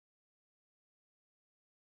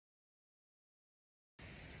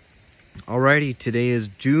Alrighty, today is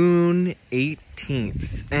June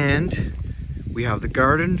 18th and we have the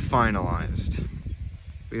garden finalized.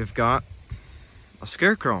 We have got a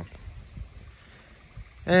scarecrow.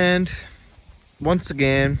 And once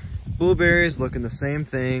again, blueberries looking the same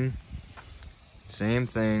thing. Same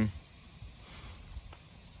thing.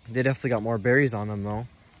 They definitely got more berries on them though.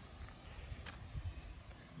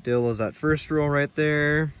 Dill is that first row right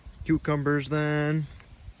there. Cucumbers then.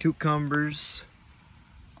 Cucumbers.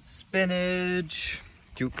 Spinach.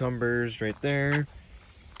 Cucumbers right there.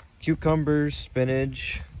 Cucumbers,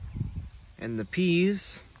 spinach. And the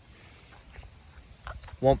peas.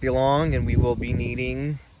 Won't be long and we will be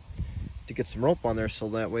needing to get some rope on there so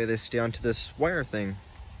that way they stay onto this wire thing.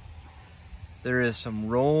 There is some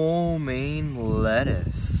romaine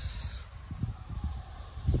lettuce.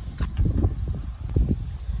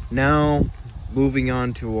 Now, moving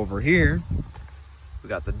on to over here, we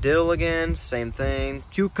got the dill again, same thing.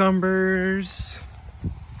 Cucumbers,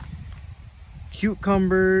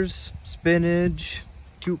 cucumbers, spinach,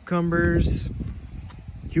 cucumbers,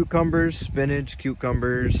 cucumbers, spinach,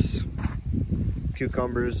 cucumbers,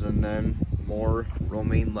 cucumbers, and then more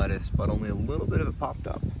romaine lettuce, but only a little bit of it popped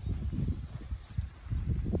up.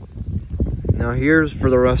 Now here's for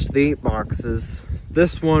the rest of the 8 boxes.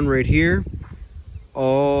 This one right here,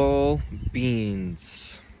 all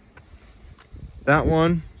beans. That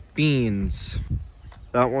one, beans.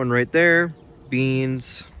 That one right there,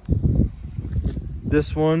 beans.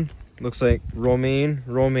 This one looks like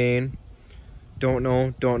romaine. Don't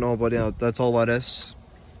know, but yeah, that's all lettuce.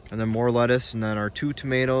 And then more lettuce, and then our 2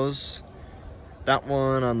 tomatoes. That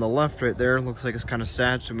one on the left right there looks like it's kind of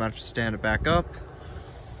sad, so we might have to stand it back up.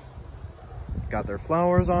 Got their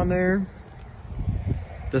flowers on there.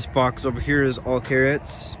 This box over here is all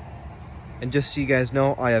carrots. And just so you guys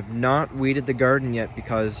know, I have not weeded the garden yet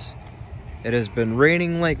because it has been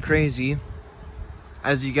raining like crazy,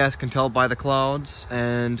 as you guys can tell by the clouds,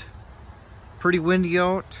 and pretty windy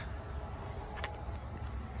out.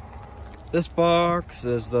 This box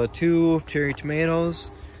is the 2 cherry tomatoes.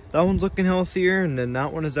 That one's looking healthier, and then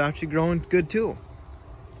that one is actually growing good too.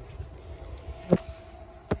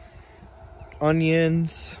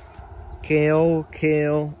 Onions,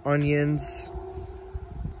 kale, onions,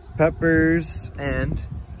 peppers, and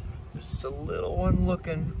there's just a little one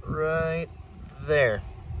looking right there.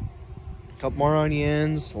 A couple more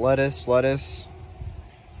onions, lettuce,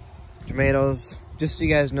 tomatoes. Just so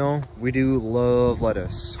you guys know, we do love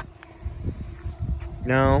lettuce.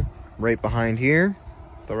 Now, right behind here,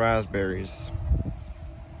 the raspberries.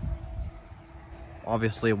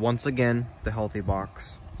 Obviously, once again, the healthy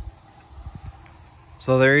box.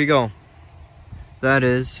 So there you go. That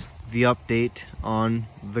is the update on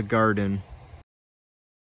the garden.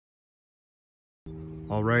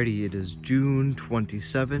 Alrighty, it is June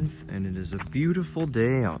 27th and it is a beautiful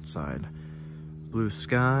day outside. Blue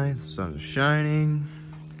sky, the sun is shining.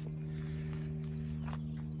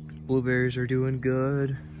 Blueberries are doing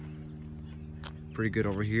good. Pretty good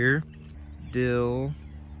over here. Dill,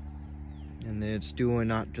 and it's doing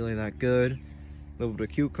not really that good. A little bit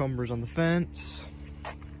of cucumbers on the fence.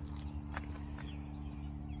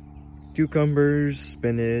 Cucumbers,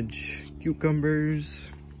 spinach,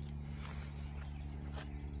 cucumbers,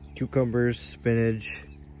 spinach,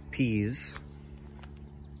 peas,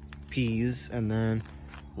 and then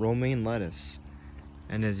romaine lettuce.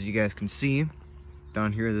 And as you guys can see,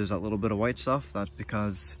 down here there's that little bit of white stuff. That's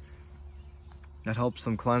because that helps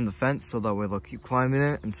them climb the fence, so that way they'll keep climbing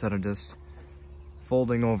it instead of just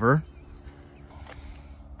folding over.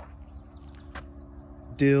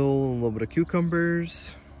 Dill, a little bit of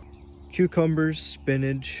cucumbers,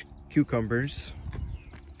 spinach, cucumbers,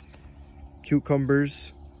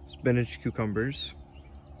 spinach,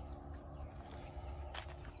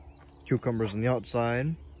 cucumbers on the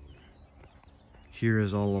outside. Here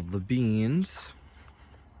is all of the beans.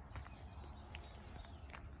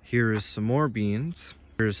 Here is some more beans.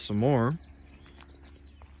 Here's some more.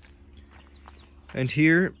 And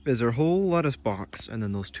here is our whole lettuce box, and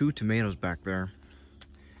then those 2 tomatoes back there.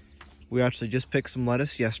 We actually just picked some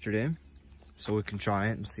lettuce yesterday, so we can try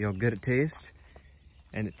it and see how good it tastes.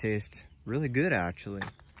 And it tastes really good, actually.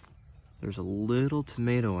 There's a little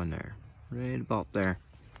tomato in there, right about there.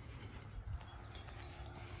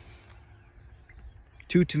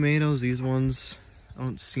 2 tomatoes, these ones, I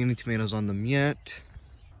don't see any tomatoes on them yet.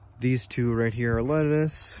 These 2 right here are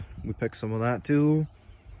lettuce. We picked some of that too.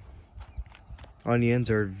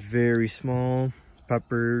 Onions are very small.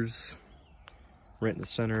 Peppers, right in the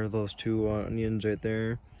center of those 2 onions right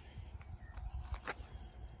there.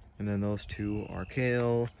 And then those 2 are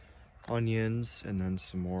kale, onions, and then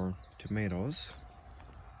some more tomatoes.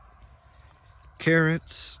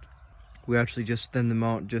 Carrots, we actually just thinned them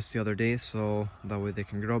out just the other day, so that way they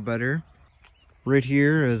can grow better. Right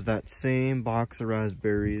here is that same box of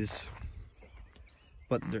raspberries,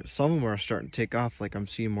 but some of them are starting to take off. Like I'm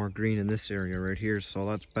seeing more green in this area right here, so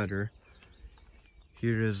that's better.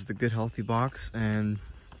 Here is the good healthy box, and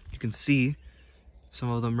you can see some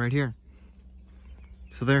of them right here.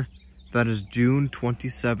 So there, that is June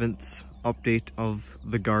 27th update of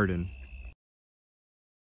the garden.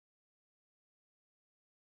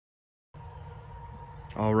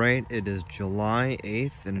 All right, it is July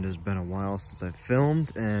 8th, and it has been a while since I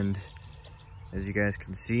filmed, and as you guys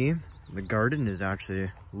can see, the garden is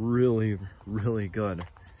actually really, really good.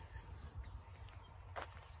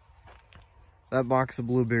 That box of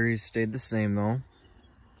blueberries stayed the same though.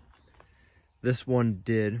 This one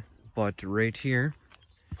did, but right here,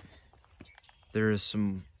 there is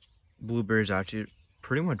some blueberries actually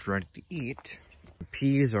pretty much ready to eat. The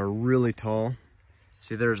peas are really tall.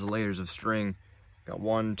 See, there's layers of string. Got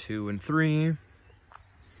 1, 2, and 3.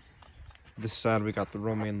 This side we got the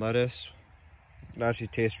romaine lettuce. It actually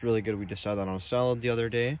tastes really good. We just had that on a salad the other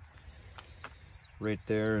day. Right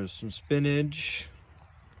there is some spinach.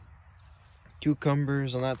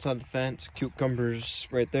 Cucumbers on that side of the fence. Cucumbers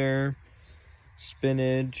right there.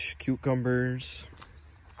 Spinach, cucumbers,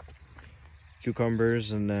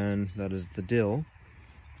 and then that is the dill.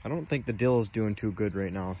 I don't think the dill is doing too good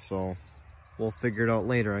right now, so we'll figure it out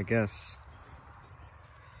later, I guess.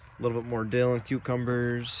 A little bit more dill and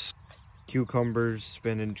cucumbers,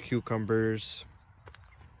 spinach, cucumbers.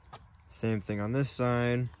 Same thing on this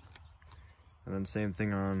side, and then same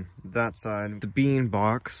thing on that side. The bean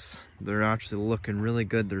box, they're actually looking really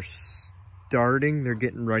good. They're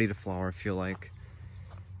getting ready to flower, I feel like.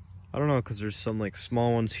 I don't know, because there's some like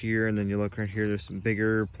small ones here, and then you look right here, there's some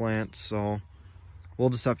bigger plants, so we'll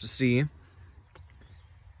just have to see.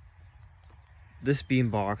 This bean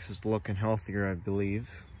box is looking healthier, I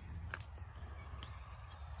believe.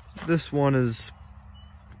 This one is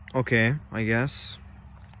okay, I guess.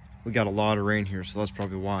 We got a lot of rain here, so that's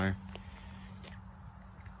probably why.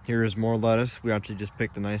 Here is more lettuce. We actually just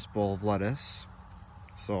picked a nice bowl of lettuce,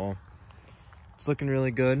 so it's looking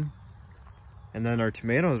really good. And then our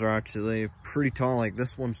tomatoes are actually pretty tall. Like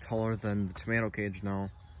this one's taller than the tomato cage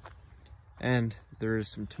now. And there is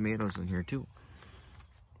some tomatoes in here too.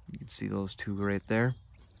 You can see those two right there.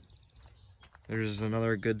 There's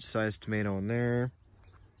another good sized tomato in there.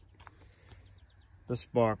 This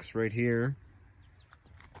box right here.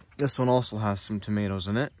 This one also has some tomatoes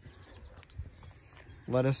in it.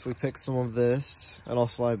 Lettuce, we picked some of this. And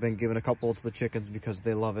also I've been giving a couple to the chickens because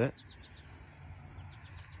they love it.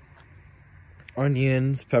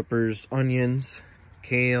 Onions, peppers, onions,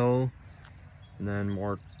 kale, and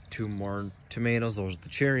then two more tomatoes. Those are the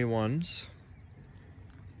cherry ones.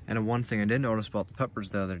 And one thing I did notice about the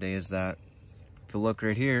peppers the other day is that if you look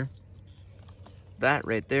right here, that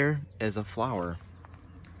right there is a flower.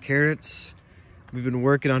 Carrots, we've been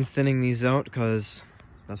working on thinning these out because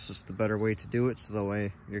that's just the better way to do it, so that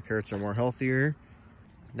way your carrots are more healthier.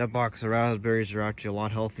 That box of raspberries are actually a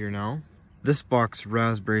lot healthier now. This box of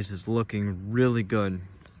raspberries is looking really good.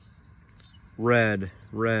 Red,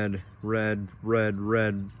 red, red, red,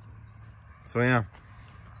 red. So yeah,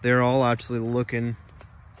 they're all actually looking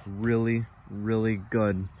really, really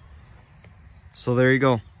good. So there you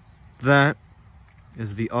go. That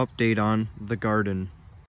is the update on the garden.